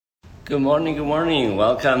Good morning, good morning.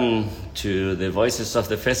 Welcome to the Voices of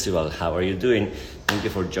the Festival. How are you doing? Thank you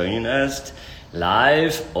for joining us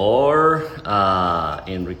live or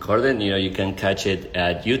in recorded. You can catch it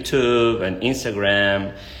at YouTube and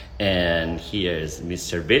Instagram. And here's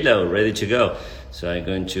Mr. Billow ready to go. So I'm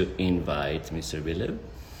going to invite Mr. Billow.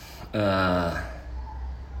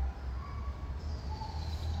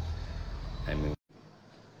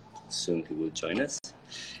 Soon he will join us.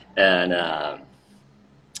 And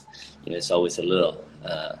it's always a little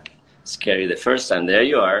scary the first time. There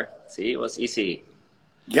you are. See, it was easy.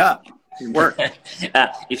 Yeah, it worked.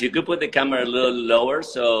 If you could put the camera a little lower,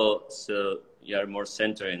 so you are more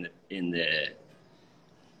centered in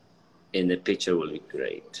the picture, will be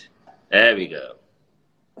great. There we go.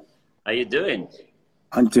 How you doing?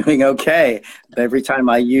 I'm doing okay. Every time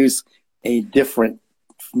I use a different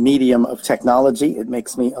medium of technology, it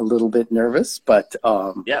makes me a little bit nervous, but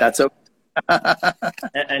that's okay.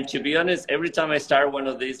 and to be honest, every time I start one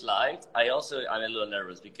of these live, I'm a little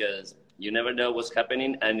nervous because you never know what's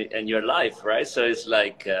happening and you're live, right? So it's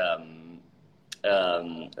like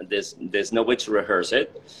there's no way to rehearse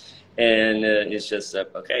it, and it's just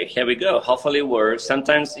okay, here we go. Hopefully it works.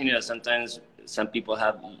 Sometimes some people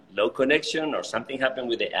have low connection or something happened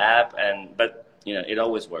with the app, but it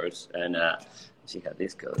always works. And let's see how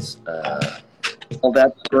this goes. Well,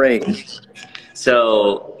 that's great.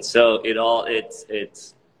 So it's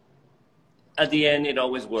at the end it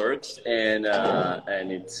always works, and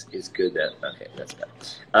it's good that that's good.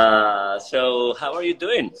 So how are you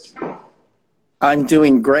doing? I'm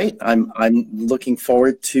doing great. I'm looking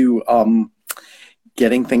forward to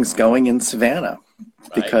getting things going in Savannah,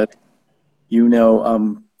 because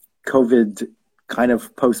COVID kind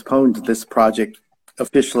of postponed this project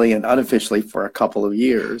officially and unofficially for a couple of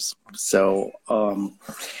years. So I'm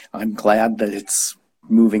glad that it's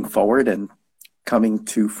moving forward and coming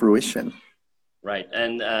to fruition. Right,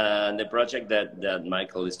 and the project that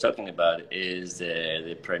Michael is talking about is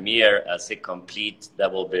the premiere as a complete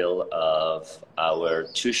double bill of our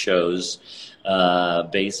two shows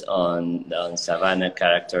based on Savannah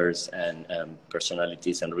characters and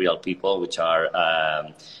personalities and real people, which are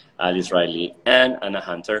Alice Riley and Anna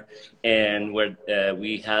Hunter, and where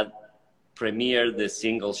we had premiered the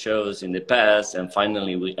single shows in the past, and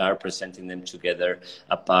finally we are presenting them together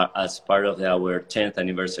as part of our 10th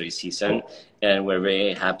anniversary season, and we're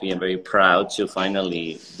very happy and very proud to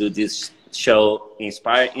finally do this show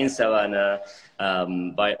inspired in Savannah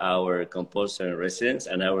by our composer in residence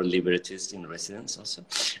and our librettist in residence also,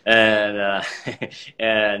 and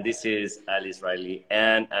and this is Alice Riley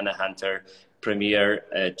and Anna Hunter premiere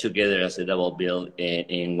together as a double bill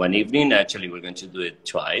in one evening. Actually, we're going to do it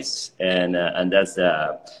twice, and that's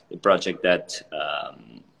the project that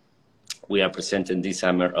we are presenting this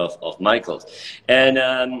summer of Michael's. And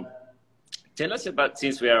tell us about,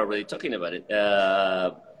 since we are already talking about it,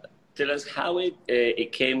 tell us how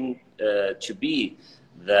it came to be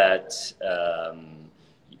that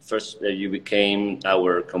first you became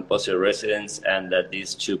our composer residence, and that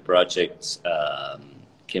these two projects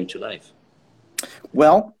came to life.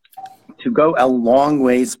 Well, to go a long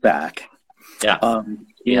ways back,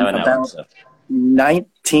 in about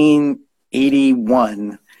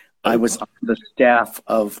 1981, I was on the staff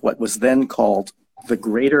of what was then called the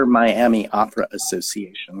Greater Miami Opera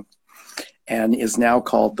Association, and is now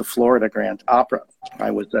called the Florida Grand Opera. I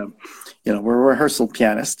was a rehearsal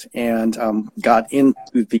pianist, and got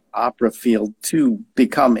into the opera field to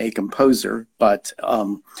become a composer, but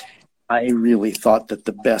I really thought that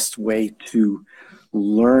the best way to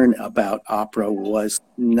learn about opera was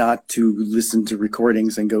not to listen to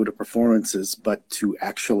recordings and go to performances, but to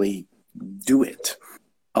actually do it,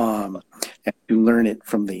 and to learn it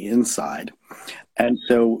from the inside. And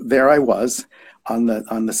so there I was on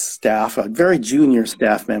the staff, a very junior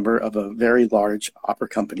staff member of a very large opera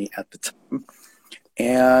company at the time.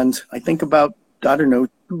 And I think about, 2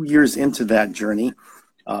 years into that journey,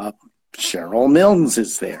 Cheryl Milnes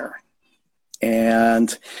is there.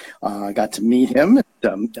 And I got to meet him,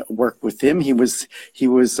 work with him. He was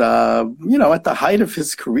at the height of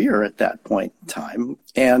his career at that point in time.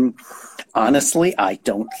 And honestly, I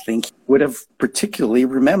don't think he would have particularly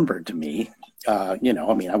remembered me. We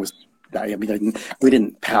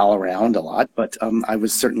didn't pal around a lot, but I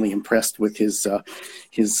was certainly impressed with his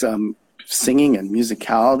singing and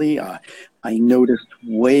musicality. I noticed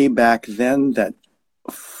way back then that,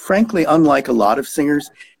 frankly, unlike a lot of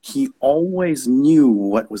singers, he always knew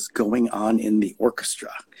what was going on in the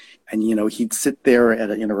orchestra. And, he'd sit there at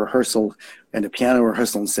a rehearsal, and a piano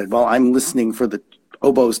rehearsal, and said, well, I'm listening for the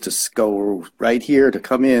oboes to go right here to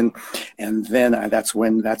come in, and then that's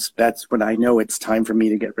when I know it's time for me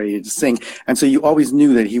to get ready to sing. And so you always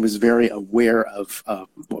knew that he was very aware of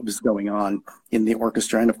what was going on in the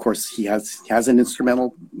orchestra, and of course he has an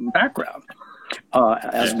instrumental background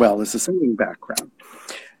as well as a singing background.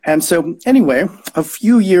 And so anyway, a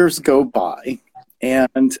few years go by,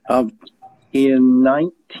 and in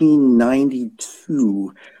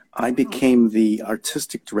 1992, I became the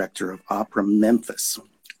artistic director of Opera Memphis.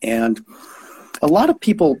 And a lot of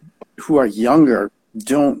people who are younger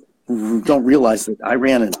don't realize that I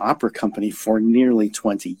ran an opera company for nearly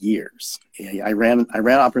 20 years. I ran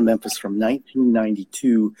Opera Memphis from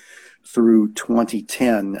 1992 through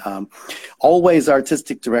 2010. Always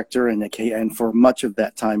artistic director, and for much of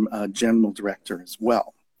that time, general director as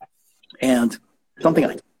well. And something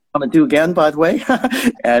I want to do again, by the way,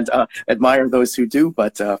 and admire those who do,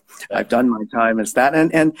 but I've done my time as that.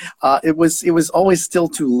 And it was always still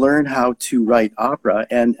to learn how to write opera.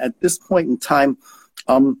 And at this point in time,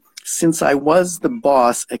 since I was the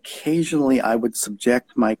boss, occasionally I would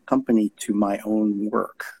subject my company to my own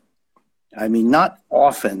work. I mean, not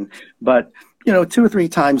often, but 2 or 3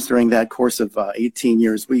 times during that course of 18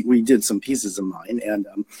 years, we did some pieces of mine, and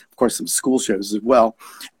of course some school shows as well.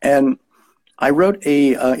 And I wrote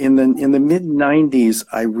in the mid '90s.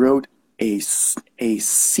 I wrote a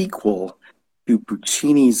sequel to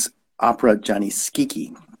Puccini's opera Gianni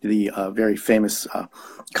Schicchi, the very famous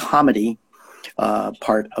comedy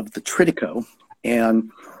part of the Trittico.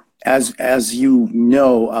 And as you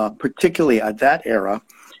know, particularly at that era,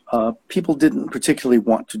 people didn't particularly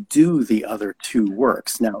want to do the other 2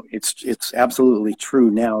 works. Now, it's absolutely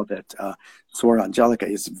true now that Suor Angelica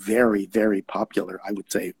is very, very popular. I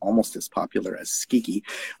would say almost as popular as Schicchi,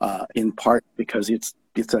 in part because it's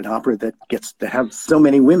an opera that gets to have so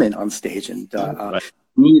many women on stage, and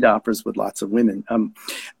need operas with lots of women.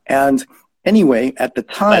 And anyway, at the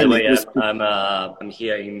time, by the way, I'm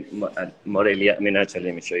here at Morelia. I mean, actually,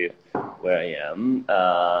 let me show you where I am.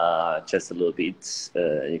 Just a little bit.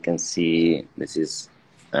 You can see this is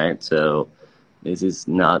right. So this is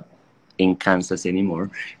not in Kansas anymore.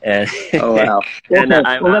 And, oh wow! And okay.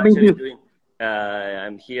 I'm doing.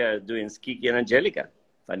 I'm here doing Schicchi and Angelica.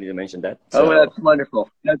 I need to mention that. So, oh, that's wonderful.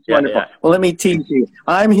 That's wonderful. Yeah. Well, let me tease you.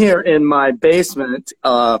 I'm here in my basement.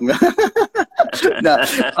 So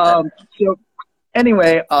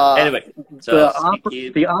anyway,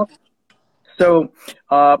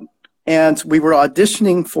 and we were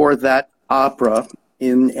auditioning for that opera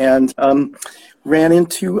and ran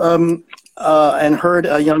into and heard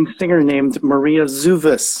a young singer named Maria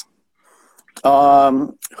Zuvis,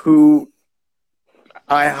 who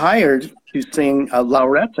I hired to sing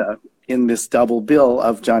Lauretta in this double bill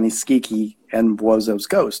of Gianni Schicchi and Buoso's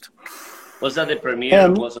Ghost. Was that the premiere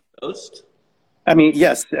of Buoso's Ghost? I mean,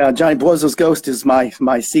 yes, Johnny Buoso's Ghost is my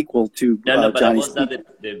sequel to Gianni was Schicchi.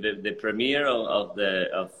 That the premiere of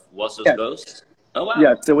Buoso's Ghost? Oh wow!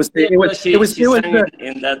 Yes, it was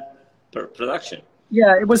in that production.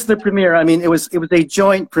 Yeah, it was the premiere. I mean, it was a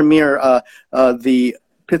joint premiere. The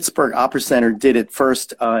Pittsburgh Opera Center did it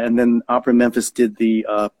first, and then Opera Memphis did the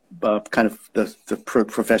kind of the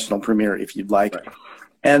professional premiere, if you'd like. Right.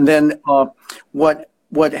 And then what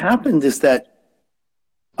happened is that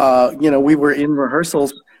we were in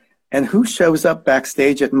rehearsals, and who shows up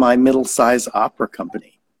backstage at my middle-sized opera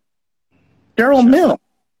company? Cheryl Mill.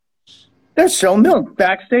 There's Cheryl Mill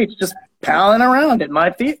backstage, just palling around in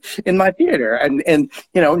my theater, and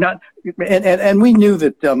we knew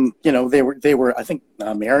that they were I think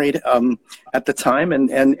married at the time,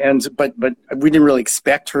 but we didn't really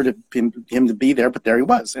expect him to be there, but there he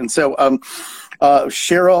was. And so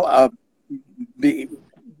Cheryl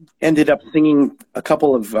ended up singing a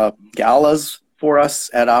couple of galas for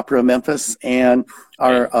us at Opera Memphis, and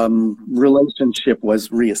our relationship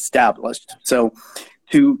was reestablished. So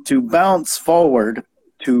to bounce forward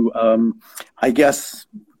to, I guess,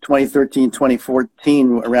 2013,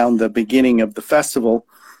 2014, around the beginning of the festival,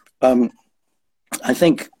 I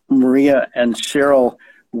think Maria and Cheryl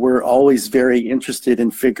were always very interested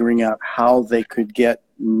in figuring out how they could get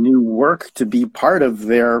new work to be part of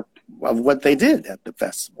what they did at the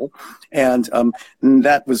festival. And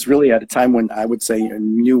that was really at a time when I would say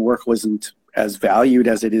new work wasn't as valued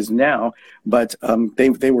as it is now, but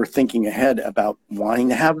they were thinking ahead about wanting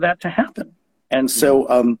to have that to happen. And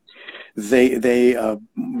so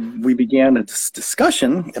we began a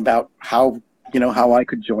discussion about how I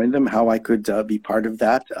could join them, how I could be part of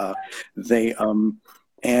that.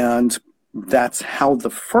 And that's how the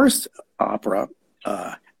first opera,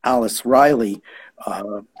 Alice Riley,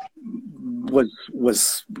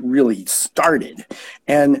 was really started.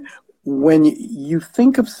 And when you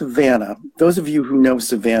think of Savannah, those of you who know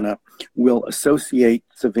Savannah will associate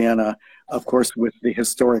Savannah, of course, with the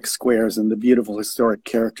historic squares and the beautiful historic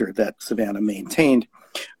character that Savannah maintained,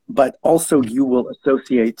 but also you will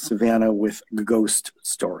associate Savannah with ghost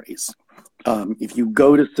stories. If you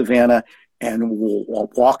go to Savannah and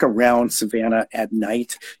walk around Savannah at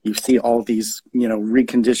night, you see all these,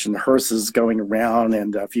 reconditioned hearses going around.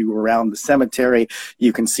 And if you go around the cemetery,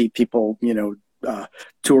 you can see people,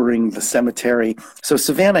 touring the cemetery. So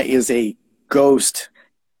Savannah is a ghost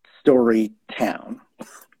story town.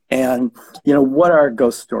 And, what are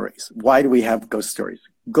ghost stories? Why do we have ghost stories?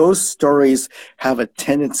 Ghost stories have a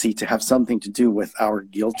tendency to have something to do with our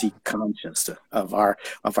guilty conscience, of our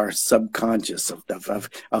subconscious,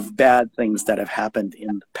 of bad things that have happened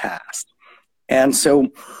in the past. And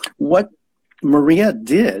so what Maria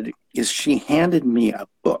did is she handed me a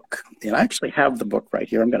book, and I actually have the book right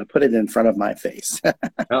here. I'm going to put it in front of my face.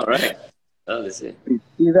 All right. Oh, let's see. You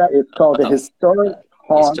see that? It's called The Historic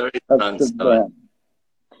Haunt of Savannah.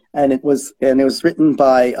 And it was written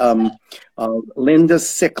by Linda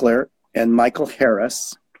Sickler and Michael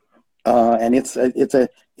Harris, and it's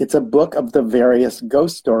a book of the various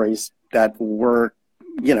ghost stories that were,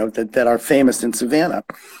 that are famous in Savannah.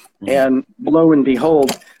 Mm-hmm. And lo and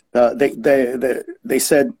behold, they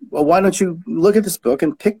said, well, why don't you look at this book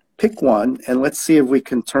and pick one, and let's see if we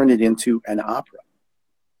can turn it into an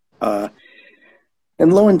opera.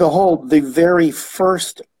 And lo and behold, the very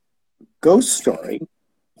first ghost story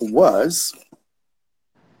was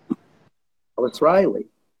Alice Riley.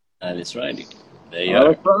 Alice Riley. There you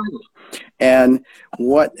are. And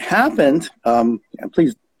what happened, and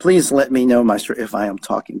please let me know, Maestro, if I am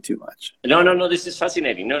talking too much. No, this is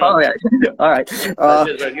fascinating. No. Oh, yeah. All right.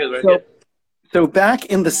 Very good. So back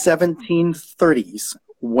in the 1730s,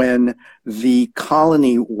 when the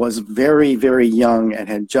colony was very, very young and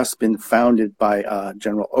had just been founded by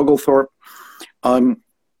General Oglethorpe,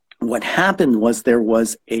 what happened was there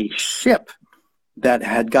was a ship that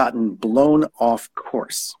had gotten blown off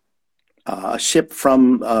course, a ship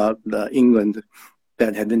from England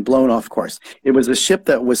that had been blown off course. It was a ship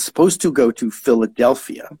that was supposed to go to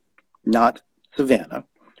Philadelphia, not Savannah,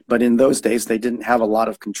 but in those days they didn't have a lot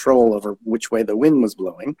of control over which way the wind was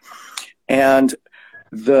blowing. And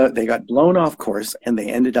they got blown off course and they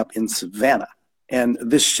ended up in Savannah. And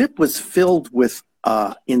this ship was filled with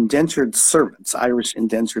indentured servants, Irish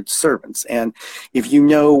indentured servants. And if you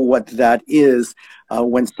know what that is,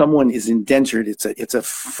 when someone is indentured, it's a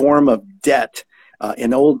form of debt,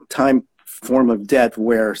 an old time form of debt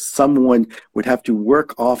where someone would have to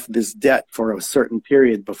work off this debt for a certain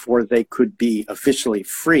period before they could be officially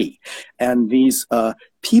free. And these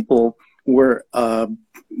people were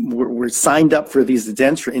signed up for these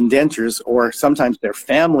indentures, or sometimes their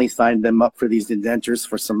family signed them up for these indentures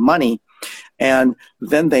for some money. And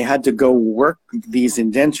then they had to go work these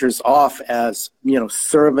indentures off as,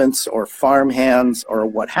 servants or farmhands or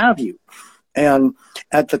what have you. And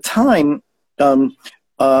at the time,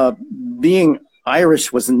 being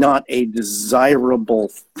Irish was not a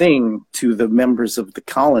desirable thing to the members of the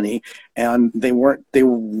colony, and there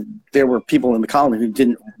were people in the colony who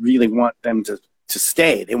didn't really want them to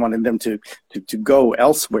stay. They wanted them to go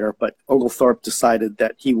elsewhere, but Oglethorpe decided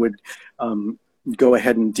that he would go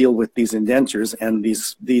ahead and deal with these indentures, and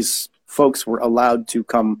these folks were allowed to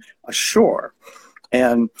come ashore.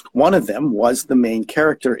 And one of them was the main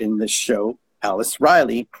character in this show, Alice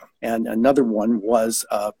Riley, and another one was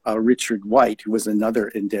Richard White, who was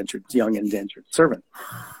another young indentured servant.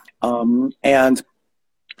 And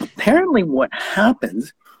apparently what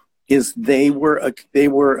happened is they were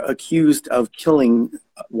accused of killing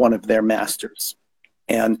one of their masters.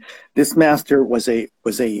 And this master was a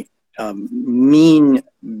mean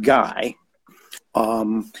guy,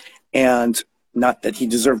 and not that he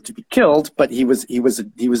deserved to be killed, but he was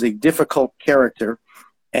a difficult character.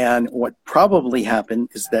 And what probably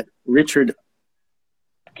happened is that Richard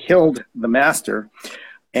killed the master,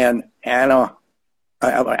 and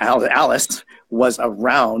Alice was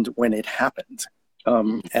around when it happened.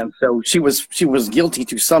 And so she was guilty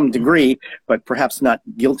to some degree, but perhaps not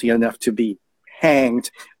guilty enough to be hanged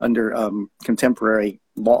under contemporary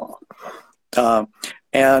law.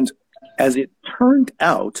 And as it turned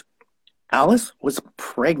out, Alice was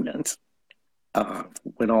pregnant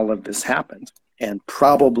when all of this happened, and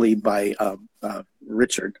probably by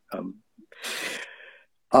Richard.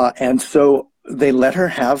 And so they let her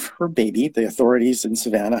have her baby. The authorities in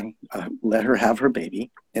Savannah let her have her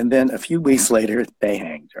baby. And then a few weeks later, they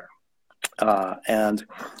hanged her. And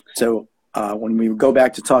so when we go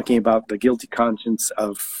back to talking about the guilty conscience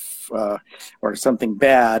of or something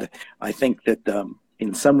bad, I think that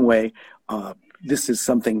in some way, this is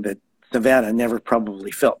something that Savannah never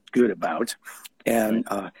probably felt good about. And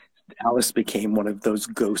Alice became one of those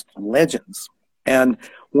ghost legends. And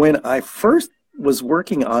when I first was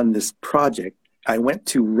working on this project, I went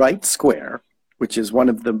to Wright Square, which is one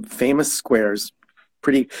of the famous squares.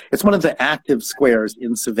 It's one of the active squares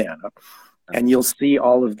in Savannah. And you'll see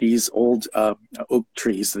all of these old oak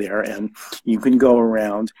trees there, and you can go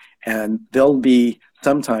around, and there'll be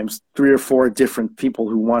sometimes 3 or 4 different people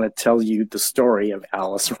who want to tell you the story of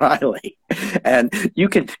Alice Riley. And you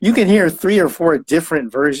can hear 3 or 4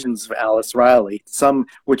 different versions of Alice Riley, some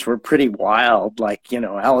which were pretty wild, like,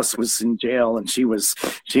 Alice was in jail and she was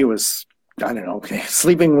I don't know,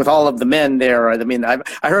 sleeping with all of the men there. I mean, I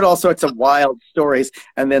heard all sorts of wild stories.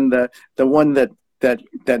 And then the one that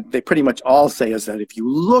they pretty much all say is that if you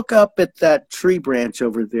look up at that tree branch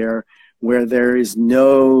over there where there is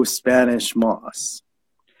no Spanish moss,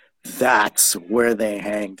 that's where they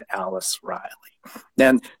hanged Alice Riley.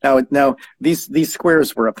 And now these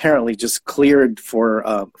squares were apparently just cleared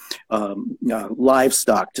for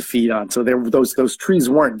livestock to feed on. So those trees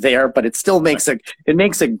weren't there, but it still makes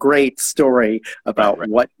a great story about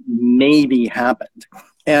what maybe happened.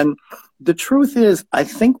 And the truth is, I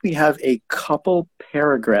think we have a couple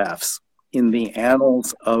paragraphs in the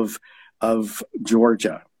annals of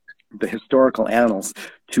Georgia, the historical annals,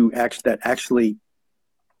 that actually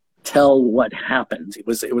tell what happened. It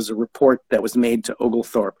was a report that was made to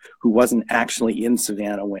Oglethorpe, who wasn't actually in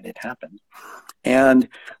Savannah when it happened. And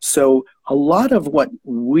so a lot of what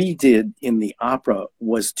we did in the opera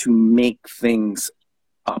was to make things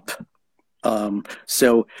up.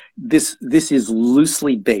 So this is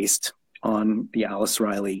loosely based on the Alice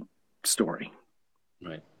Riley story.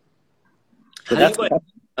 Right. So we'll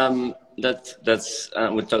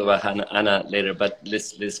talk about Anna later, but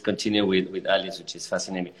let's continue with Alice, which is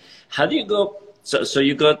fascinating. How do you go? So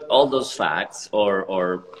you got all those facts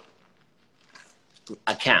or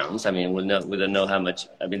accounts. I mean, we don't know how much.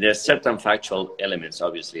 I mean, there's certain factual elements,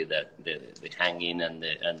 obviously, that the hanging and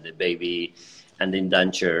the baby and the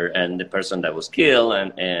indenture and the person that was killed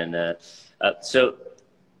so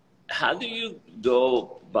how do you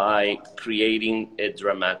go by creating a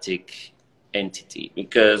dramatic entity?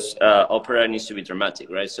 Because opera needs to be dramatic,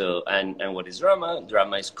 right? So and what is drama?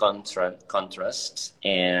 Drama is contrast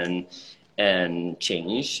and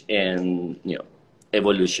change and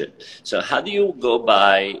evolution. So how do you go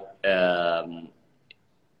by?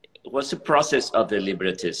 What's the process of the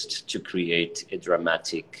librettist to create a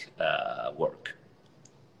dramatic work?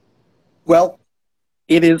 Well,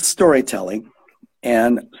 it is storytelling,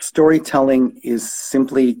 and storytelling is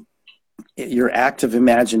simply your act of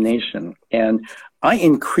imagination. And I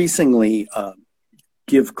increasingly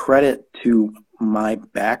give credit to my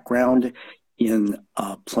background in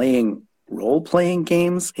playing role-playing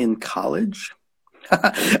games in college.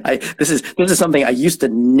 This is something I used to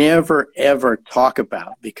never ever talk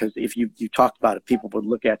about, because if you talked about it, people would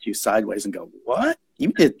look at you sideways and go, "What?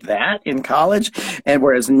 You did that in college?" And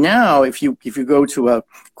whereas now, if you go to a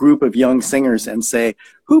group of young singers and say,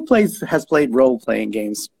 "Who has played role playing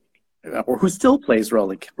games?" or who still plays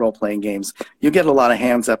role-playing games, you get a lot of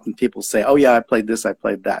hands up and people say, "Oh yeah, I played this, I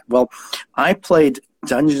played that." Well, I played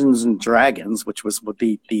Dungeons and Dragons, which was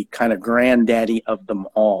the kind of granddaddy of them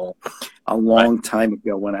all, a long time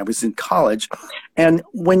ago when I was in college. And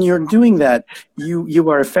when you're doing that, you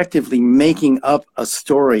are effectively making up a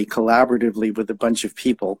story collaboratively with a bunch of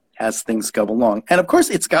people as things go along. And of course,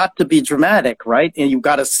 it's got to be dramatic, right? And you've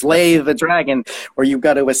got to slay the dragon, or you've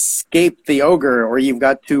got to escape the ogre, or you've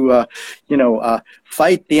got to,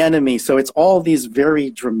 fight the enemy. So it's all these very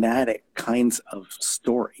dramatic kinds of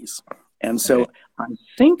stories. And so I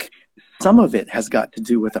think some of it has got to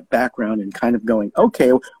do with a background and kind of going,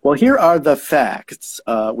 okay, well, here are the facts.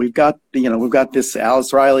 We've got this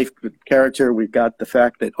Alice Riley character. We've got the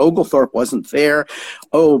fact that Oglethorpe wasn't there.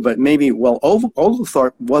 Oh, but maybe,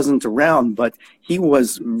 Oglethorpe wasn't around, but he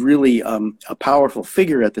was really a powerful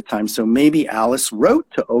figure at the time. So maybe Alice wrote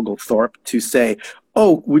to Oglethorpe to say,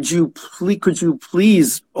 "Oh, could you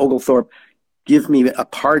please, Oglethorpe, give me a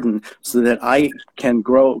pardon so that I can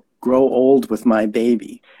grow old with my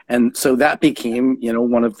baby." And so that became,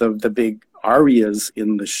 one of the big arias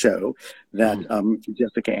in the show that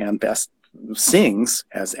Jessica Ann Best sings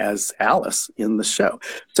as Alice in the show.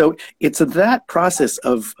 So it's that process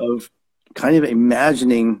of kind of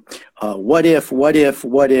imagining what if.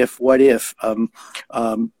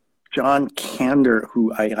 John Kander,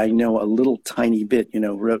 who I know a little tiny bit,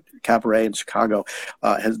 wrote Cabaret in Chicago,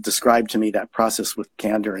 has described to me that process with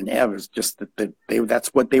Kander and Ev is just that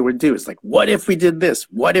that's what they would do. It's like, what if we did this?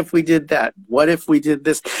 What if we did that? What if we did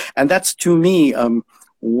this? And that's, to me,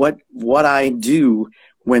 what I do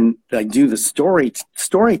when I do the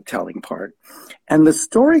storytelling part. And the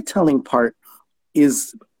storytelling part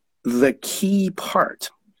is the key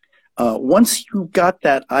part. Once you got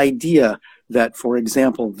that idea that, for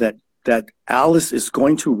example, that Alice is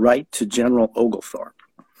going to write to General Oglethorpe.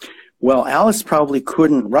 Well, Alice probably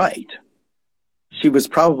couldn't write. She was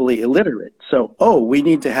probably illiterate. So, we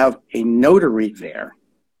need to have a notary there.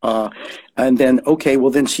 And then, okay, well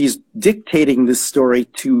then she's dictating this story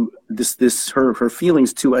to her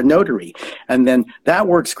feelings to a notary. And then that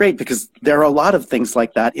works great because there are a lot of things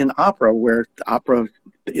like that in opera where the opera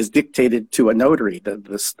is dictated to a notary.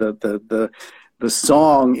 The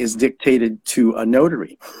song is dictated to a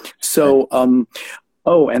notary. So,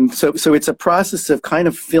 so it's a process of kind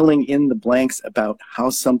of filling in the blanks about how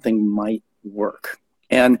something might work.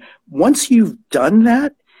 And once you've done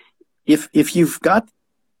that, if you've got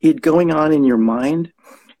it going on in your mind,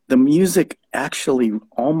 the music actually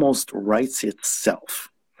almost writes itself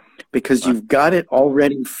because you've got it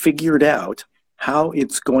already figured out how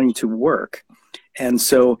it's going to work. And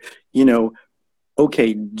so,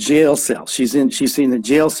 okay, jail cell. She's in a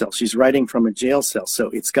jail cell. She's writing from a jail cell. So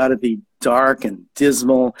it's got to be dark and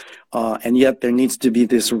dismal. And yet there needs to be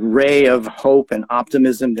this ray of hope and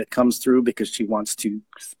optimism that comes through because she wants to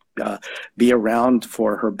be around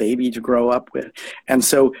for her baby to grow up with. And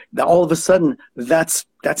so all of a sudden, that's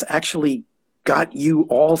actually got you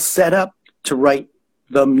all set up to write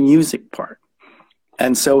the music part.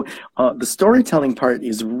 And so the storytelling part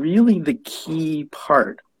is really the key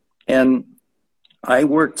part. And I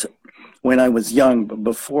worked when I was young,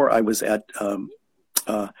 before I was at the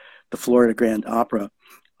Florida Grand Opera.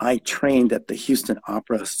 I trained at the Houston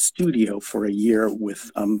Opera Studio for a year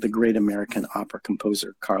with the great American opera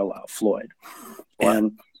composer Carlisle Floyd. Wow.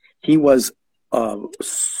 And he was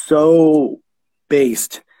so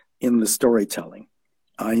based in the storytelling.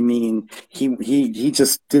 I mean, he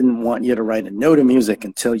just didn't want you to write a note of music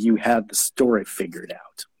until you had the story figured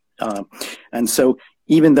out. And so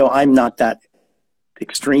even though I'm not that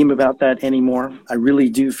extreme about that anymore, I really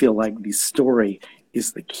do feel like the story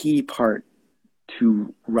is the key part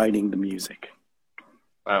to writing the music.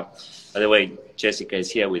 Wow. By the way, Jessica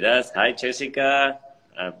is here with us. Hi, Jessica,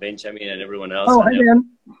 Benjamin, and everyone else. Oh, hi, Ben.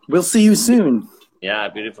 We'll see you soon. Yeah,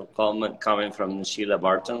 a beautiful comment coming from Sheila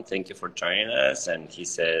Barton. Thank you for joining us. And she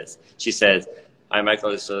says, hi,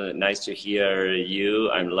 Michael. It's so nice to hear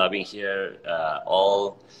you. I'm loving here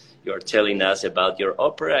all you're telling us about your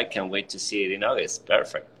opera. I can't wait to see it in August.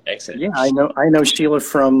 Perfect. Excellent. Yeah, I know Sheila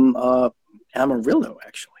from Amarillo,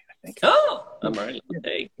 actually. I think. Oh, Amarillo.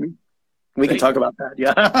 Hey. We can talk about that.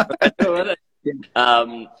 Yeah.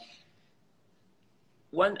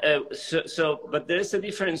 But there is a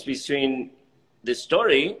difference between the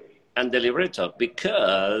story and the libretto,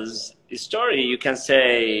 because the story, you can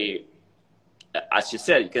say, as you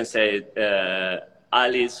said, you can say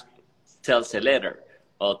Alice tells a letter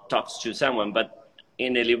or talks to someone, but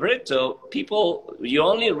in a libretto, you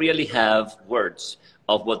only really have words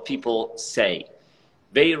of what people say.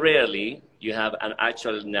 Very rarely you have an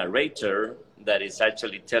actual narrator that is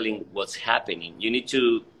actually telling what's happening. You need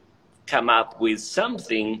to come up with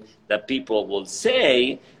something that people will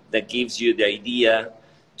say that gives you the idea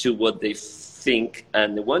to what they think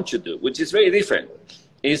and want to do, which is very different.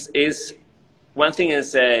 Is one thing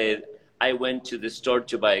is I went to the store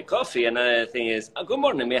to buy a coffee, another thing is, good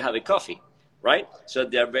morning, may I have a coffee, right? So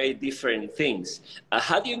they are very different things.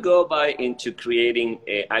 How do you go into creating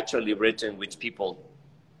a actual libretto in which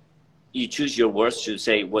you choose your words to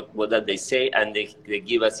say what that they say, and they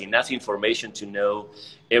give us enough information to know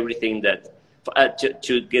everything that,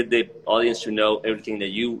 to get the audience to know everything that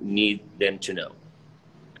you need them to know?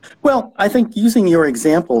 Well, I think using your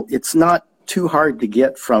example, it's not too hard to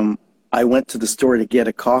get from I went to the store to get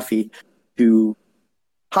a coffee to,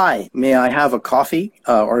 hi, may I have a coffee?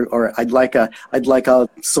 Or I'd like a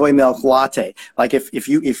soy milk latte. Like if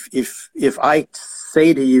I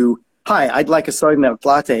say to you, hi, I'd like a soy milk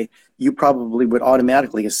latte, you probably would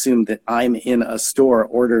automatically assume that I'm in a store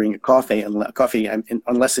ordering a coffee,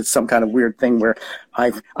 unless it's some kind of weird thing where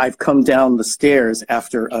I've come down the stairs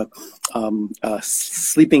after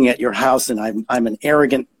sleeping at your house, and I'm an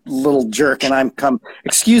arrogant little jerk, and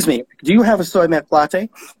excuse me, do you have a soy milk latte?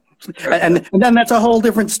 And then that's a whole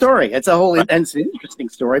different story. It's an interesting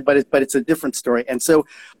story, but it's a different story. And so,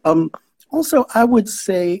 also I would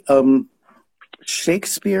say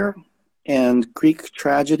Shakespeare and Greek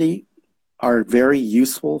tragedy are very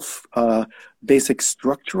useful basic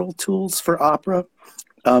structural tools for opera.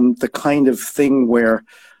 The kind of thing where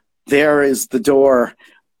there is the door,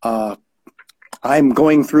 I'm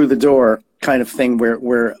going through the door kind of thing,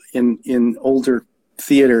 where in older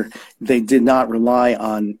theater, they did not rely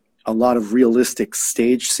on a lot of realistic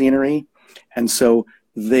stage scenery. And so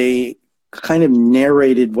they kind of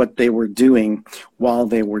narrated what they were doing while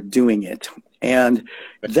they were doing it. And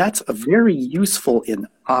that's very useful in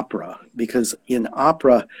opera, because in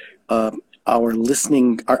opera, our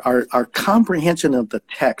listening, our comprehension of the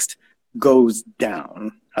text goes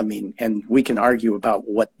down. I mean, and we can argue about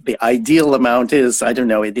what the ideal amount is. I don't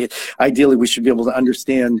know. Ideally, we should be able to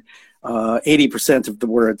understand 80% of the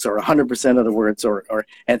words or 100% of the words,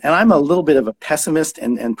 and I'm a little bit of a pessimist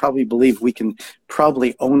and probably believe we can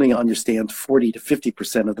probably only understand 40 to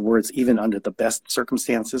 50% of the words, even under the best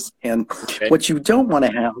circumstances. And what you don't want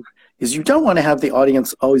to have is you don't want to have the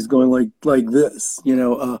audience always going like this, you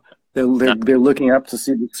know, they're looking up to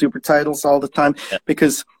see the super titles all the time,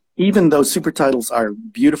 because even though super titles are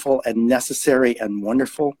beautiful and necessary and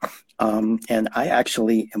wonderful, and I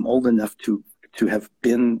actually am old enough to have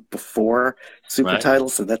been before super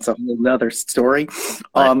titles, so that's a whole other story.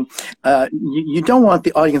 You don't want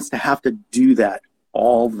the audience to have to do that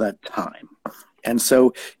all the time. And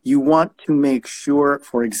so you want to make sure,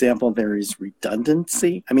 for example, there is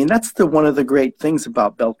redundancy. I mean, that's one of the great things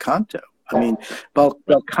about bel canto. I mean, bel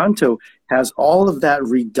canto has all of that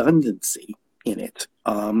redundancy in it.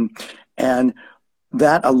 And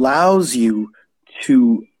that allows you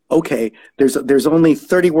to, okay, there's only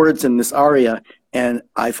 30 words in this aria, and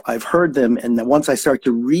I've heard them, and then once I start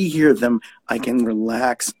to rehear them, I can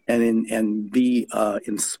relax and be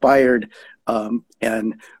inspired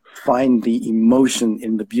and find the emotion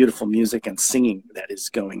in the beautiful music and singing that is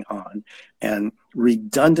going on. And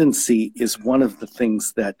redundancy is one of the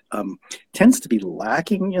things that tends to be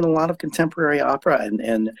lacking in a lot of contemporary opera,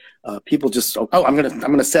 and people just, I'm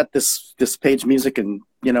gonna set this page music, and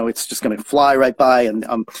you know, it's just gonna fly right by, and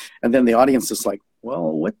then the audience is like,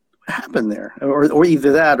 well, what happened there? Or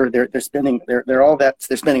either that, or they're spending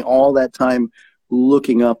all that time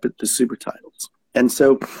looking up at the super titles. And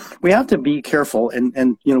so we have to be careful,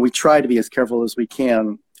 and you know, we try to be as careful as we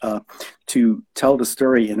can to tell the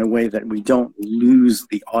story in a way that we don't lose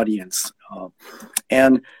the audience.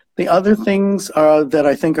 And the other things that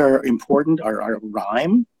I think are important are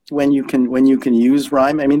rhyme. When you can use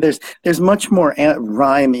rhyme. I mean, there's much more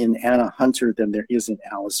rhyme in Anna Hunter than there is in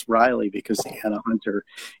Alice Riley, because Anna Hunter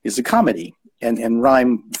is a comedy, and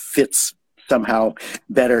rhyme fits somehow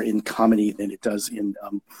better in comedy than it does in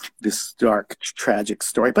this dark, tragic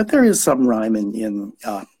story. But there is some rhyme in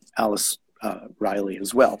Alice Riley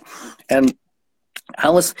as well. And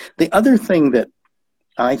Alice, the other thing that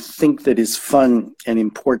I think that is fun and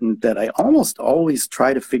important that I almost always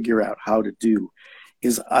try to figure out how to do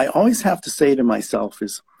is I always have to say to myself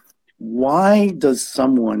is, why does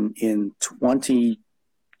someone in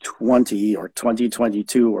 2020 or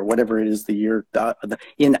 2022 or whatever it is, the year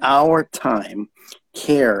in our time,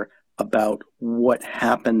 care about what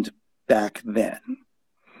happened back then?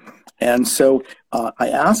 And so I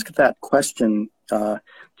ask that question to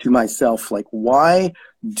myself, like, why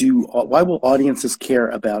will audiences care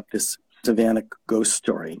about this Savannah ghost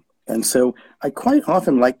story? And so I quite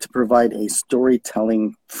often like to provide a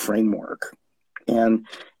storytelling framework. And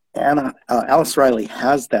Alice Riley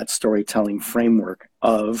has that storytelling framework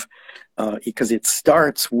because it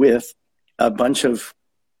starts with a bunch of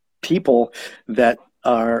people that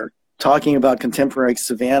are talking about contemporary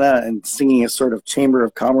Savannah and singing a sort of Chamber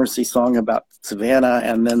of Commerce-y song about Savannah.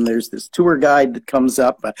 And then there's this tour guide that comes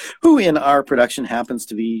up, who in our production happens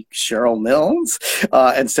to be Cheryl Milnes.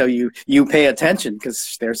 And so you pay attention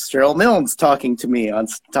because there's Cheryl Milnes talking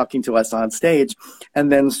to us on stage.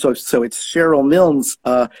 And then so it's Cheryl Milnes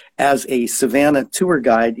as a Savannah tour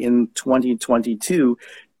guide in 2022,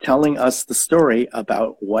 telling us the story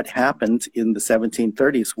about what happened in the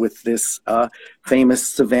 1730s with this famous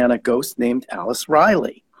Savannah ghost named Alice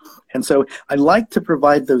Riley. And so I like to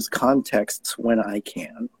provide those contexts when I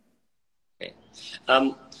can. Okay.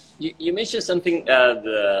 You mentioned something about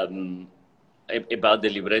the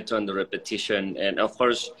libretto and the repetition. And of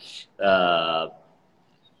course,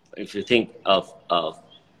 if you think of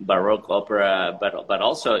Baroque opera, but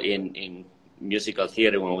also in musical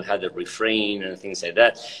theater, when we had the refrain and things like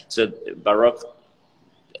that. So Baroque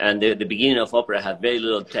and the beginning of opera have very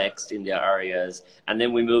little text in their arias. And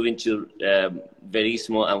then we move into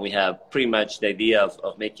Verismo, and we have pretty much the idea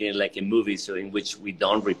of making it like a movie, so in which we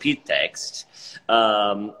don't repeat text.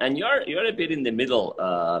 And you're a bit in the middle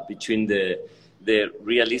between the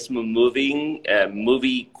realismo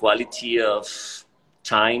movie quality of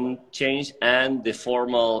time change and the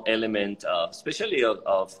formal element of, especially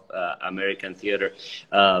of American theater,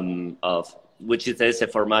 which is a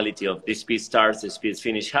formality of this piece starts, this piece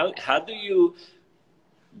finish. How do you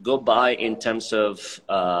go by in terms of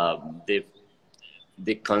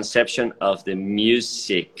the conception of the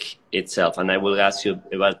music itself, and I will ask you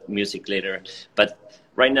about music later. But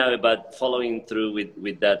right now, about following through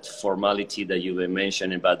with that formality that you were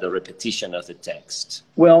mentioning about the repetition of the text.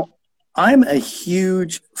 Well, I'm a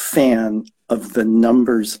huge fan of the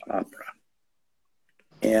numbers opera.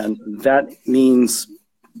 And that means,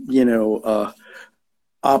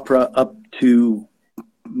 opera up to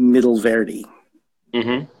middle Verdi.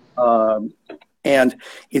 Mm-hmm. And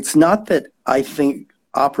it's not that I think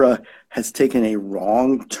opera has taken a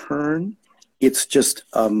wrong turn. It's just,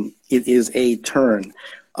 it is a turn.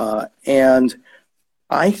 And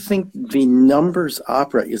I think the numbers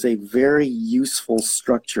opera is a very useful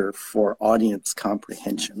structure for audience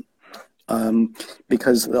comprehension.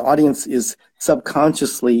 Because the audience is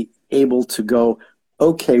subconsciously able to go,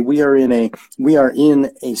 okay, we are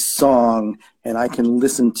in a song, and I can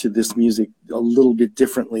listen to this music a little bit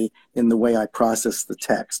differently in the way I process the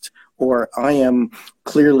text. Or I am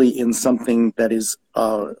clearly in something that is,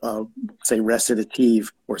 say,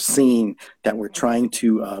 recitative or scene that we're trying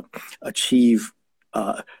to achieve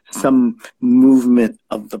some movement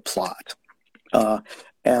of the plot.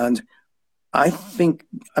 And I think,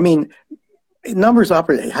 numbers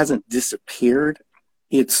opera hasn't disappeared.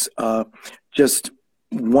 It's just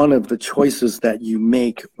one of the choices that you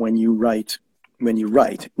make when you write.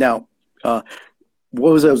 Now,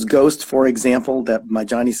 Wozo's Ghost, for example, that my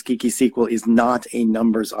Johnny Skiki sequel is not a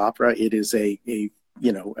numbers opera. It is a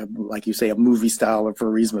like you say, a movie style or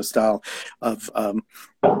Verismo style of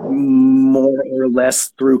more or less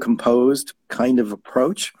through composed kind of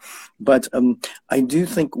approach. But I do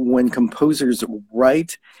think when composers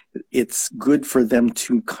write, it's good for them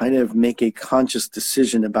to kind of make a conscious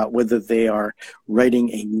decision about whether they are writing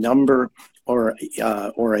a number or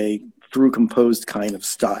a through composed kind of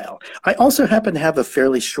style. I also happen to have a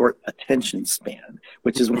fairly short attention span,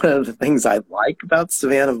 which is one of the things I like about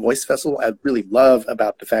Savannah Voice Festival. I really love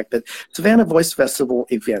about the fact that Savannah Voice Festival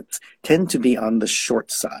events tend to be on the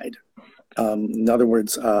short side. In other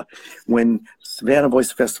words, when Savannah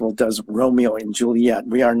Voice Festival does Romeo and Juliet,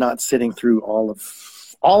 we are not sitting through all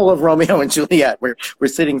of Romeo and Juliet. We're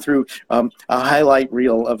sitting through a highlight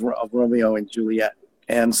reel of Romeo and Juliet.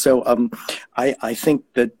 And so I think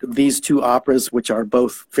that these two operas, which are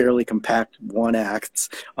both fairly compact one acts,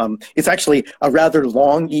 it's actually a rather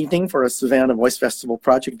long evening for a Savannah Voice Festival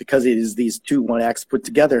project because it is these two one acts put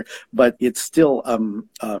together, but it's still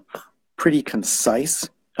pretty concise.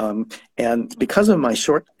 And because of my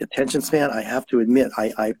short attention span, I have to admit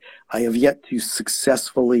I have yet to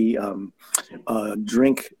successfully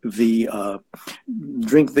drink the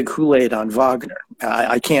Kool-Aid on Wagner.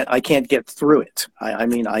 I can't get through it.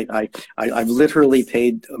 I've literally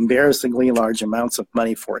paid embarrassingly large amounts of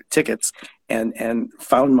money for tickets and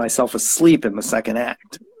found myself asleep in the second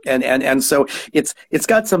act. And so it's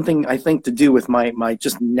got something, I think, to do with my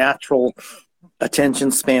just natural attention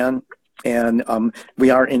span. And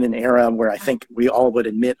we are in an era where I think we all would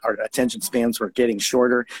admit our attention spans were getting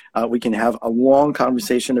shorter. We can have a long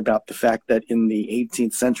conversation about the fact that in the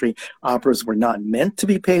 18th century, operas were not meant to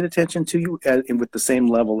be paid attention to with the same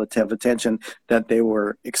level of attention that they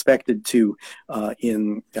were expected to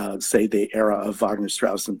in, say, the era of Wagner,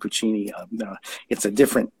 Strauss, and Puccini. It's a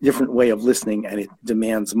different way of listening, and it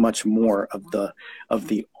demands much more of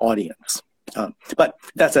the audience. But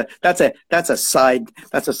that's a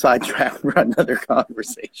sidetrack for another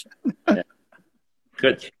conversation. Yeah.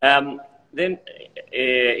 Good. Then,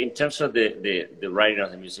 in terms of the writing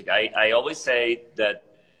of the music, I always say that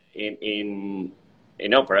in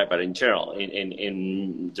opera, but in general,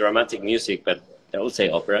 in dramatic music, but I will say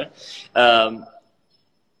opera,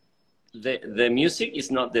 the music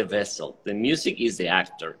is not the vessel. The music is the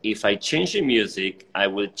actor. If I change the music, I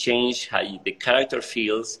will change how the character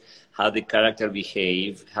feels, how the character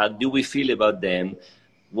behave, how do we feel about them,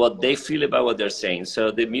 what they feel about what they're saying.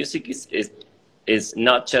 So the music is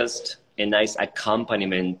not just a nice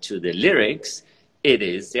accompaniment to the lyrics, it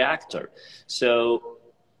is the actor. So,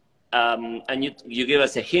 and you give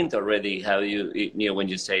us a hint already how when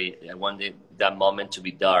you say, I want that moment to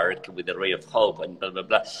be dark with a ray of hope and blah, blah,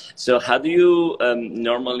 blah. So how do you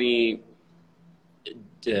normally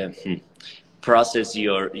process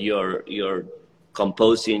your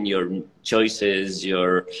composing, your choices,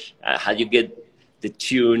 how you get the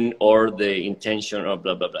tune or the intention or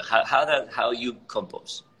blah blah blah? How you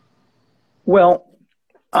compose? Well,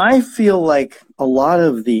 I feel like a lot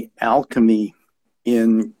of the alchemy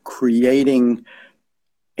in creating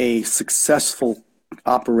a successful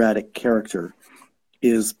operatic character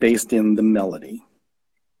is based in the melody,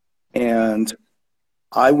 and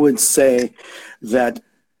I would say that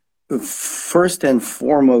first and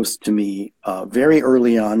foremost to me, very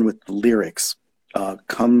early on with the lyrics,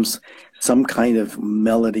 comes some kind of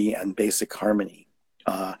melody and basic harmony.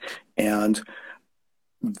 And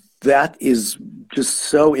that is just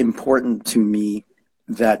so important to me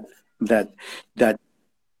that that that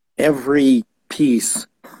every piece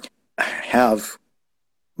have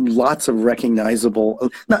lots of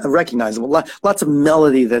not recognizable, lots of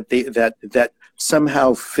melody that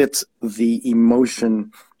somehow fits the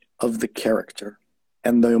emotion of the character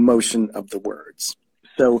and the emotion of the words.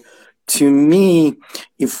 So to me,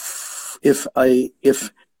 if a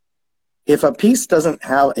piece doesn't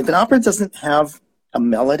have, if an opera doesn't have a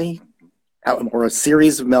melody or a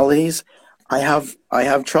series of melodies, I have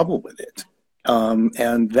trouble with it,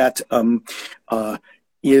 and that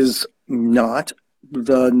is not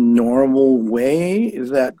the normal way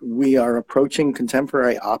that we are approaching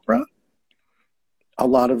contemporary opera. A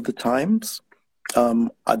lot of the times,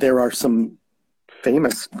 there are some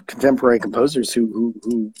famous contemporary composers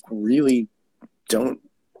who really don't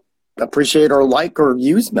appreciate or like or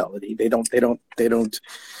use melody. They don't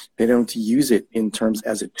use it in terms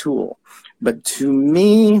as a tool. But to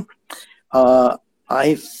me,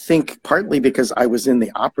 I think partly because I was in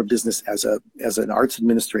the opera business as an arts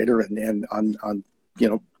administrator and on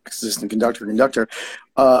assistant conductor, the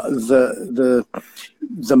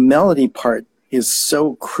melody part is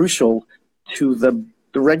so crucial to the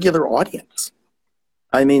regular audience.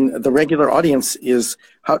 I mean, the regular audience is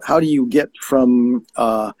how do you get from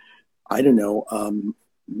La Boheme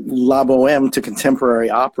to contemporary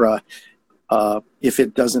opera if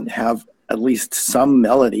it doesn't have at least some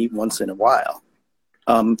melody once in a while?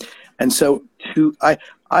 And so I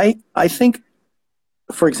think,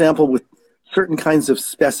 for example, with certain kinds of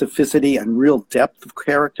specificity and real depth of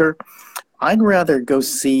character, I'd rather go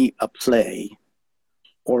see a play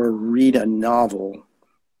or read a novel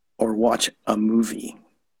or watch a movie.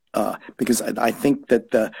 Because I think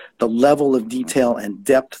that the level of detail and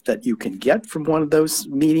depth that you can get from one of those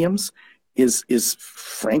mediums is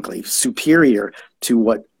frankly superior to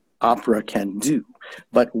what opera can do.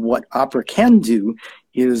 But what opera can do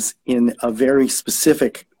is, in a very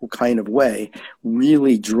specific kind of way,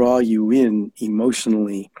 really draw you in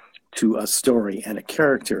emotionally to a story and a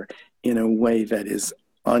character in a way that is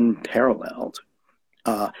unparalleled.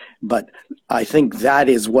 But I think that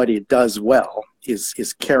is what it does well,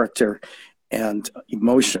 is character and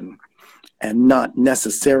emotion, and not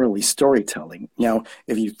necessarily storytelling. Now,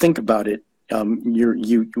 if you think about it,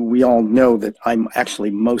 we all know that I'm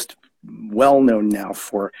actually most well known now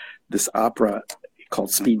for this opera called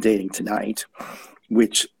Speed Dating Tonight,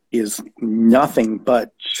 which is nothing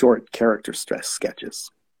but short character stress sketches.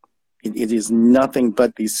 It is nothing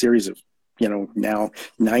but these series of now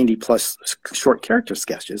 90 plus short character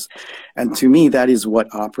sketches. And to me, that is what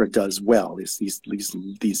opera does well, is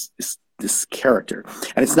this character.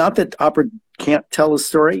 And it's not that opera can't tell a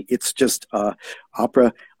story. It's just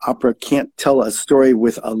opera can't tell a story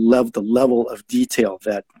with the level of detail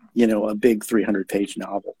that a big 300-page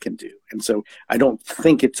novel can do. And so I don't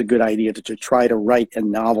think it's a good idea to try to write a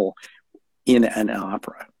novel in an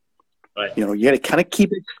opera. Right. You got to kind of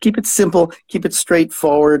keep it simple, keep it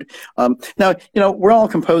straightforward. Now, we're all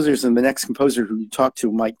composers, and the next composer who you talk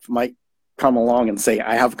to might come along and say,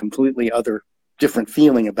 I have a completely different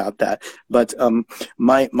feeling about that. But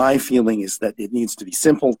my feeling is that it needs to be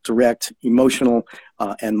simple, direct, emotional,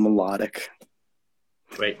 and melodic.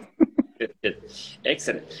 Great. Good.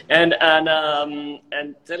 Excellent. And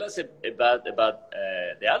tell us about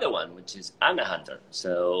the other one, which is Anna Hunter.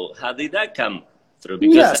 So how did that come through?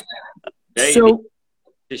 Because yes. So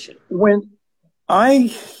when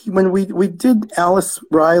we did Alice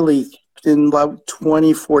Riley in about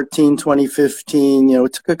 2014, 2015,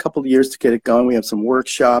 it took a couple of years to get it going. We had some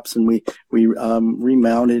workshops and we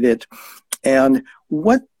remounted it. And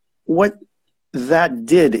what that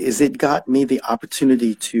did is it got me the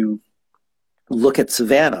opportunity to look at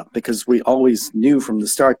Savannah, because we always knew from the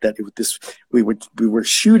start that we were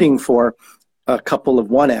shooting for a couple of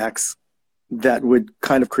one acts that would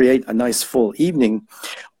kind of create a nice full evening.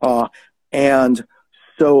 And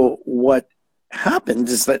so what happened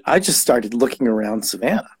is that I just started looking around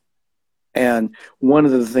Savannah. And one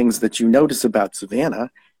of the things that you notice about Savannah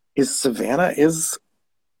is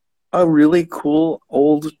a really cool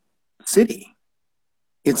old city.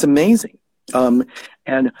 It's amazing.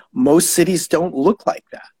 And most cities don't look like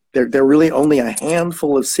that. There are really only a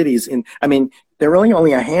handful of cities in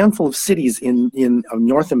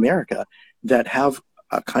North America that have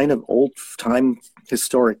a kind of old-time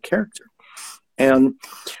historic character. And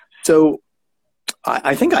so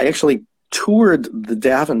I think I actually toured the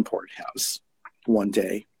Davenport House one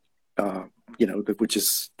day which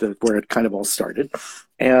is where it kind of all started,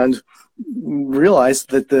 and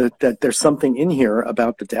realized that there's something in here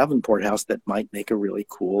about the Davenport House that might make a really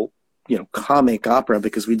cool, comic opera,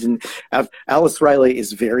 because we didn't have Alice Riley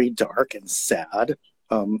is very dark and sad,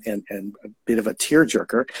 and a bit of a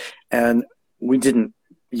tearjerker, and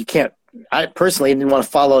I personally didn't want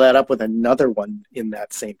to follow that up with another one in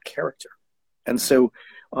that same character, and so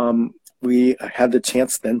we had the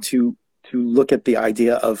chance then to look at the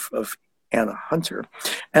idea of Anna Hunter.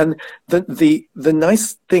 And the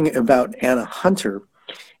nice thing about Anna Hunter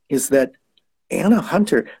is that Anna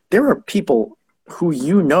Hunter, there are people who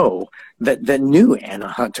that knew Anna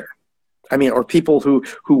Hunter. I mean, or people who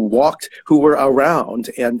were around,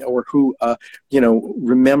 or who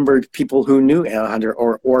remembered people who knew Anna Hunter,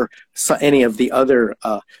 or any of the other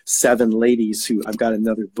 7 ladies who, I've got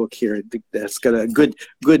another book here that's got a good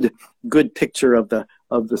picture of the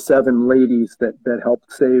 7 ladies that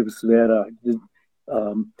helped save Savannah. It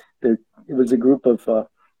was a group of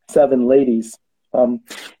 7 ladies.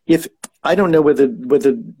 If I don't know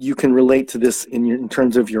whether you can relate to this in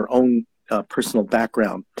terms of your own personal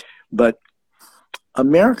background, but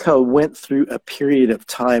America went through a period of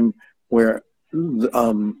time where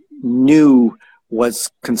new was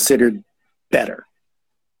considered better,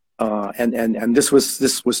 and this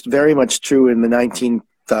was very much true in the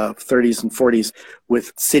 1930s and 40s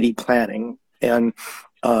with city planning, and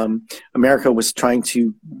America was trying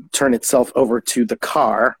to turn itself over to the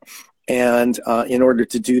car, and in order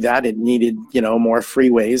to do that, it needed more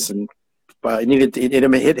freeways, and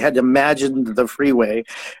it had imagined the freeway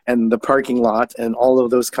and the parking lot and all of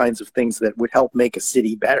those kinds of things that would help make a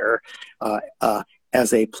city better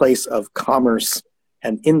as a place of commerce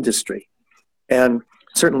and industry. And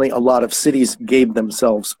certainly a lot of cities gave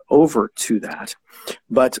themselves over to that.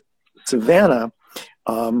 But Savannah,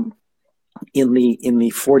 in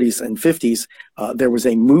the 40s and 50s, there was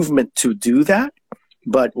a movement to do that.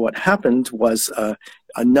 But what happened was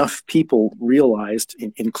enough people realized,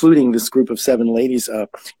 including this group of 7 ladies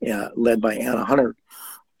led by Anna Hunter,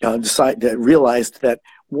 realized that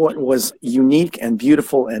what was unique and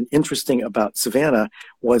beautiful and interesting about Savannah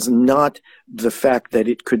was not the fact that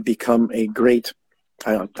it could become a great,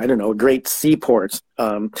 a great seaport,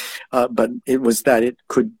 but it was that it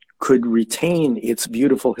could retain its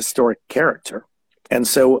beautiful historic character. And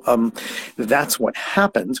so that's what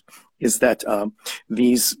happened, is that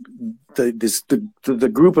the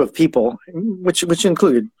group of people, which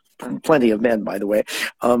included plenty of men, by the way,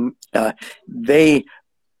 they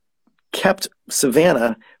kept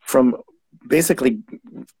Savannah from basically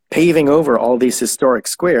paving over all these historic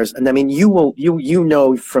squares. And I mean, you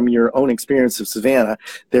know from your own experience of Savannah,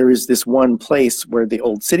 there is this one place where the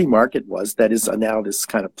old city market was that is now this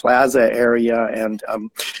kind of plaza area. And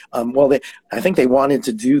I think they wanted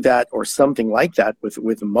to do that or something like that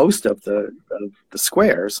with most of the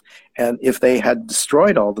squares. And if they had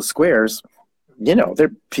destroyed all the squares,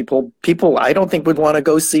 people I don't think would want to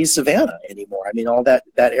go see Savannah anymore. I mean, all that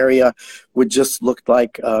area would just look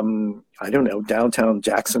like downtown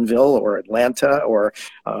Jacksonville or Atlanta or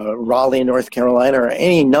Raleigh, North Carolina, or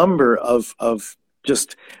any number of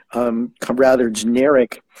just rather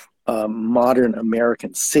generic modern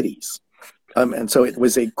American cities. And so it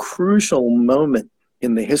was a crucial moment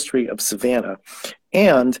in the history of Savannah.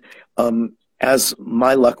 And as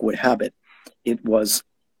my luck would have it, it was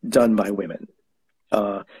done by women.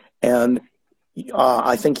 And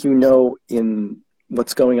I think in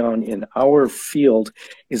what's going on in our field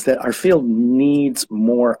is that our field needs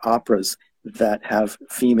more operas that have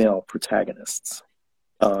female protagonists,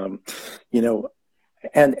 and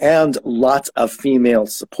lots of female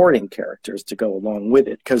supporting characters to go along with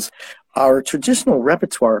it, because our traditional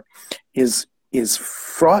repertoire is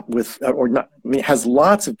fraught with, or not, I mean, it has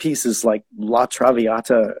lots of pieces like La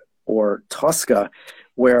Traviata or Tosca,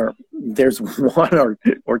 where there's one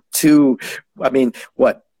or two. I mean,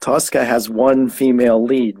 Tosca has one female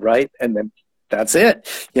lead, right? And then that's it.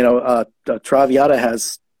 Traviata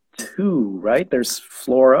has 2, right? There's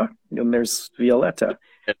Flora and there's Violetta.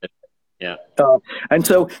 Yeah. And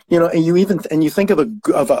so, you think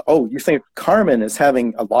you think Carmen is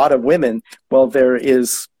having a lot of women. Well, there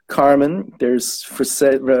is Carmen, there's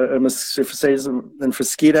Mercedes and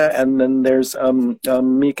Frasquita, and then there's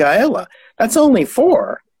Micaela. That's only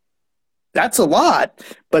 4. That's a lot.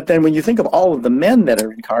 But then when you think of all of the men that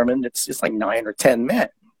are in Carmen, it's like 9 or 10 men.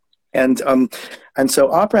 And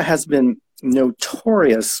so opera has been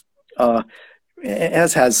notorious,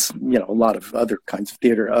 as has a lot of other kinds of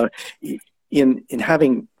theater, in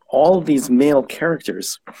having all these male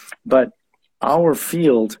characters. But our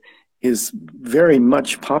field is very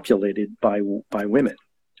much populated by women.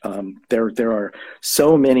 There are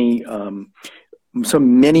so many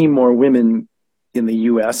more women in the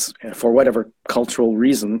U.S. for whatever cultural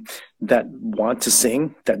reason that want to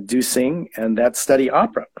sing, that do sing, and that study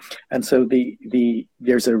opera. And so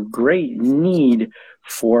there's a great need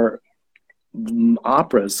for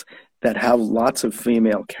operas that have lots of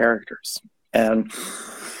female characters. And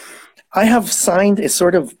I have signed a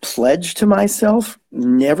sort of pledge to myself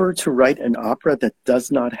never to write an opera that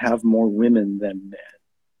does not have more women than men.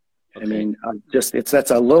 Okay. I mean,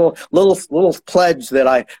 that's a little pledge that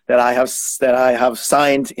I have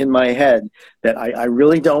signed in my head, that I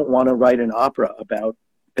really don't want to write an opera about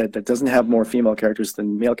that doesn't have more female characters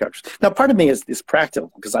than male characters. Now, part of me is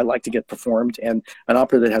practical because I like to get performed, and an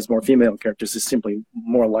opera that has more female characters is simply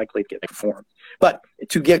more likely to get performed. But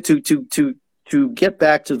to get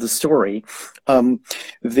back to the story, Anna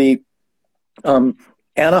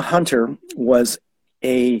Hunter was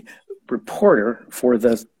a reporter for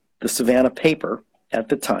the Savannah paper at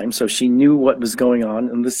the time, so she knew what was going on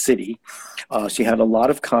in the city. She had a lot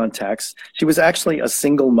of contacts. She was actually a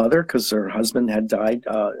single mother because her husband had died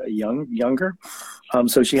younger.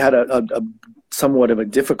 So she had a somewhat of a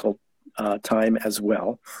difficult time as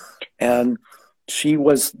well. And she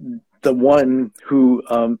was the one who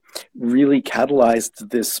really catalyzed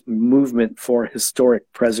this movement for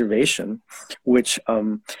historic preservation, which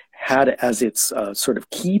had as its sort of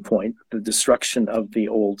key point the destruction of the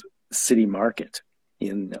old city market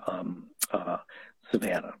in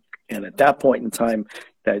Savannah. And at that point in time,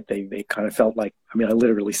 that they kind of felt like, I mean, I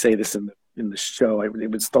literally say this in the show, it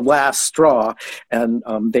was the last straw, and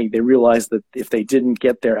they realized that if they didn't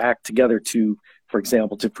get their act together to, for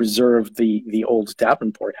example, to preserve the old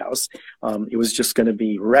Davenport house, it was just going to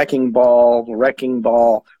be wrecking ball,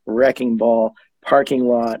 parking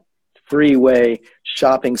lot, freeway,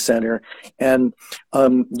 shopping center. And,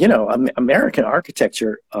 American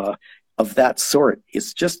architecture of that sort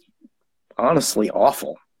is just honestly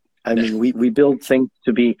awful. I mean, we build things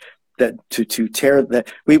to be that to tear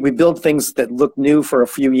that we build things that look new for a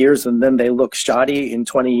few years and then they look shoddy in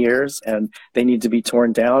 20 years and they need to be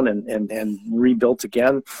torn down and rebuilt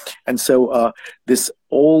again. And so this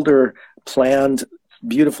older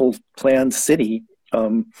beautiful planned city,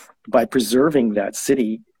 by preserving that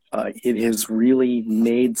city, it has really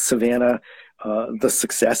made Savannah the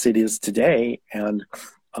success it is today. And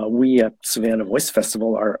we at Savannah Voice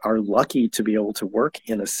Festival are lucky to be able to work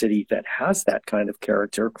in a city that has that kind of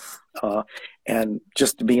character, and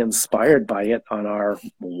just to be inspired by it on our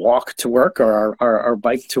walk to work or our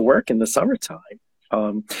bike to work in the summertime.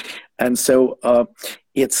 And so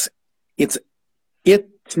it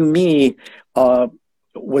to me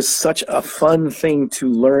was such a fun thing to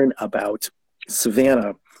learn about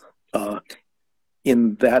Savannah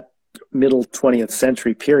in that middle 20th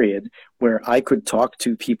century period, where I could talk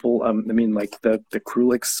to people. Like the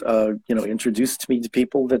Kruliks, introduced me to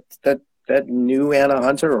people that knew Anna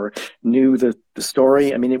Hunter or knew the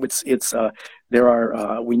story. I mean,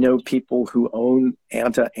 we know people who own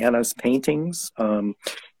Anna's paintings.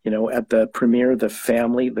 At the premiere, the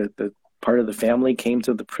family, the part of the family came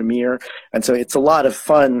to the premiere, and so it's a lot of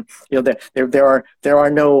fun.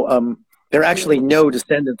 There are actually no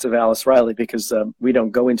descendants of Alice Riley because we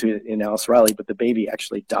don't go into it in Alice Riley, but the baby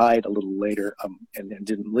actually died a little later and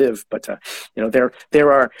didn't live. But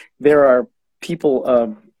there are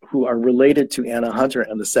people who are related to Anna Hunter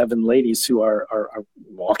and the Seven Ladies who are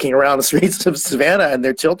walking around the streets of Savannah, and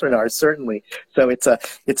their children are certainly. So it's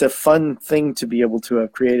a fun thing to be able to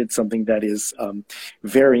have created something that is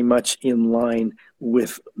very much in line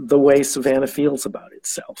with the way Savannah feels about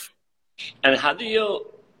itself. And how do you?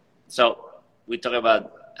 So we talk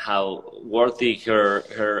about how worthy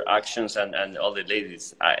her actions and all the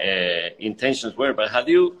ladies' intentions were, but how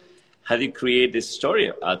do you create this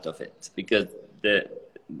story out of it? Because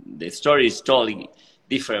the story is totally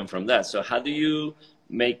different from that. So how do you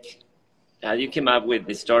come up with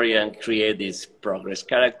the story and create these progress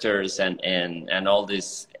characters and all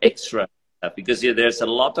this extra stuff? Because there's a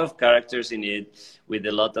lot of characters in it with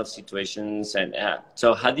a lot of situations, and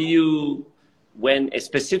so how do you? When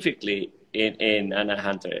specifically in Anna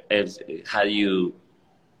Hunter, how you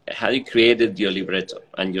created your libretto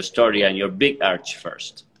and your story and your big arch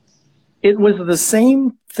first? It was the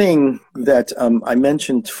same thing that I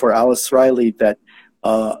mentioned for Alice Riley, that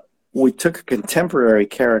we took a contemporary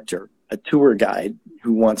character, a tour guide,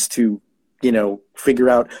 who wants to, figure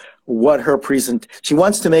out what she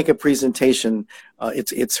wants to make a presentation.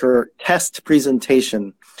 It's her test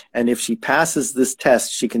presentation. And if she passes this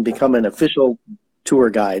test, she can become an official tour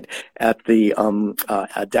guide at the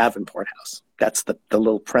at Davenport House. That's the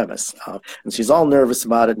little premise. And she's all nervous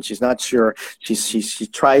about it, and she's not sure. She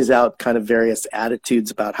tries out kind of various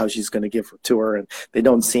attitudes about how she's going to give her tour, and they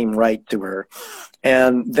don't seem right to her.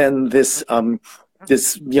 And then this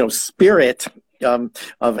spirit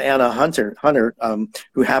of Anna Hunter,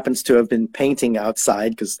 who happens to have been painting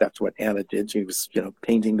outside, because that's what Anna did. She was,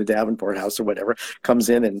 painting the Davenport House or whatever, comes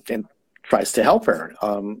in and tries to help her.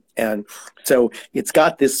 And so it's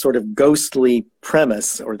got this sort of ghostly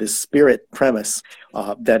premise, or this spirit premise,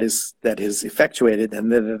 that is effectuated.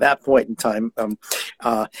 And then at that point in time,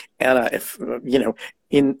 Anna, if,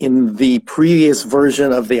 in the previous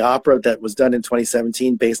version of the opera that was done in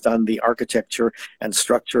 2017, based on the architecture and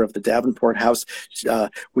structure of the Davenport House,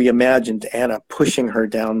 we imagined Anna pushing her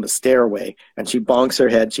down the stairway, and she bonks her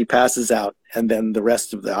head, she passes out, and then the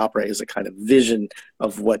rest of the opera is a kind of vision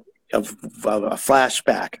of a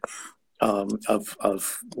flashback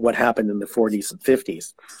of what happened in the 40s and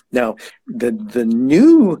 50s. Now, the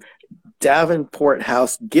new Davenport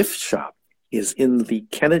House gift shop is in the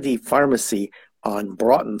Kennedy Pharmacy on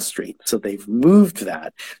Broughton Street. So they've moved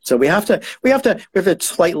that. So we have to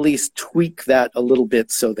slightly tweak that a little bit,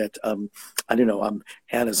 so that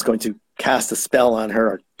Anna's going to cast a spell on her,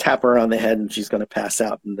 or tap her on the head, and she's going to pass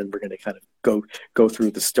out, and then we're going to kind of go through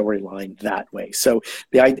the storyline that way. So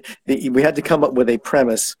we had to come up with a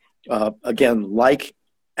premise, again, like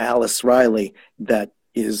Alice Riley, that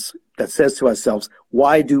says to ourselves,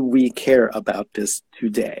 why do we care about this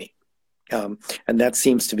today? And that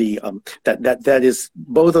seems to be that is,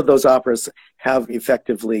 both of those operas have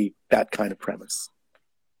effectively that kind of premise.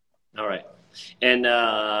 All right, and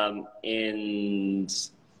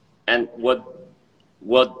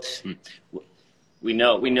what we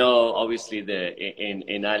know obviously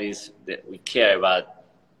in Alice that we care about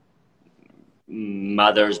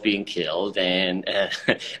mothers being killed and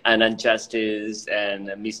injustice and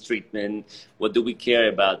mistreatment. What do we care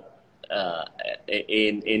about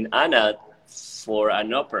in Anna for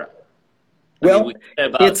an opera? Well,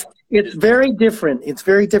 it's very different. It's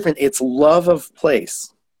very different. It's love of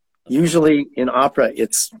place. Usually in opera,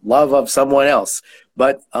 it's love of someone else.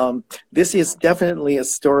 But this is definitely a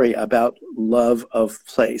story about love of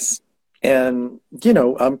place. And,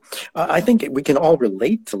 I think we can all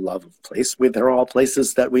relate to love of place. They're all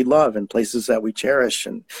places that we love, and places that we cherish,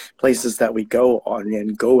 and places that we go on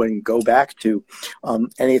and go back to.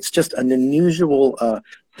 And it's just an unusual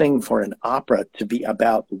thing for an opera to be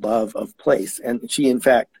about love of place. And she, in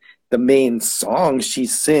fact, the main song she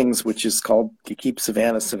sings, which is called Keep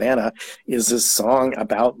Savannah, Savannah, is a song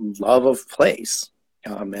about love of place.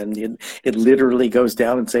 And it literally goes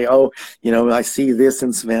down and say, I see this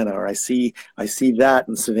in Savannah, or I see that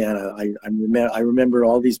in Savannah. I remember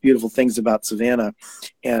all these beautiful things about Savannah.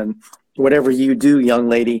 And whatever you do, young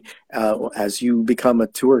lady, as you become a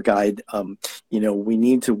tour guide, we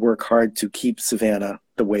need to work hard to keep Savannah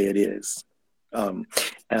the way it is.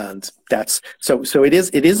 And that's so it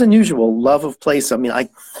is unusual, love of place. I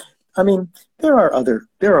mean, there are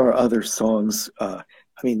other songs.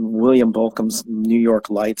 William Bolcom's New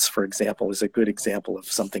York Lights, for example, is a good example of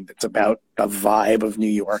something that's about a vibe of New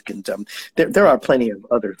York. And there are plenty of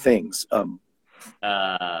other things.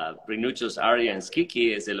 Rinuccio's Aria and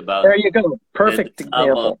Schicchi is about... There you go. Perfect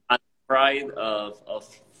example. Pride of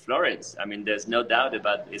Florence. I mean, there's no doubt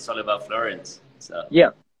it's all about Florence. So.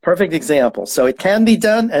 Yeah, perfect example. So it can be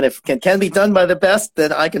done, and if it can be done by the best,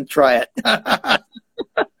 then I can try it.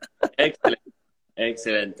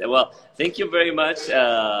 Excellent. Well, thank you very much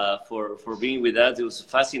for being with us. It was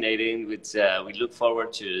fascinating. We look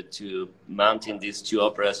forward to mounting these two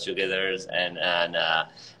operas together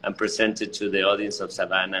and present it to the audience of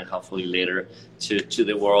Savannah, and hopefully later to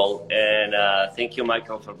the world. And thank you,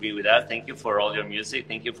 Michael, for being with us. Thank you for all your music.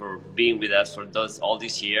 Thank you for being with us for all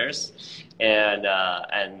these years. And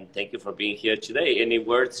thank you for being here today. Any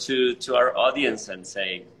words to our audience and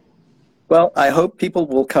say? Well, I hope people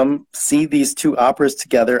will come see these two operas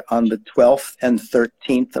together on the 12th and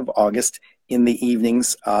 13th of August in the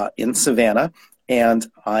evenings in Savannah. And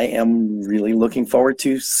I am really looking forward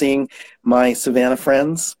to seeing my Savannah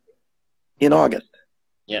friends in August.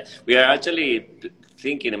 Yeah, we are actually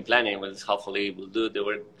thinking and planning, hopefully we'll do the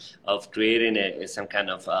work of creating some kind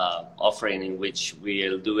of offering in which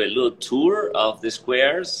we'll do a little tour of the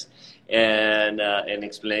squares, and an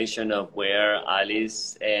explanation of where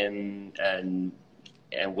Alice and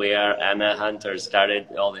where Anna Hunter started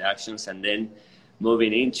all the actions, and then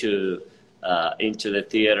moving into the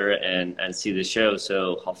theater and see the show.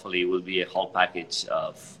 So hopefully it will be a whole package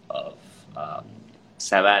of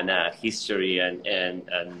Savannah history and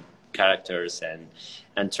characters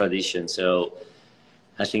and tradition. So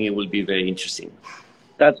I think it will be very interesting.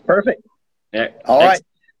 That's perfect. Yeah. All right.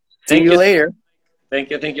 See you later.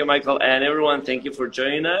 Thank you, Michael. And everyone, thank you for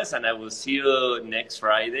joining us. And I will see you next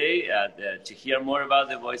Friday to hear more about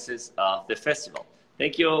the voices of the festival.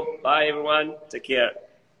 Thank you. Bye, everyone. Take care.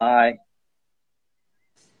 Bye.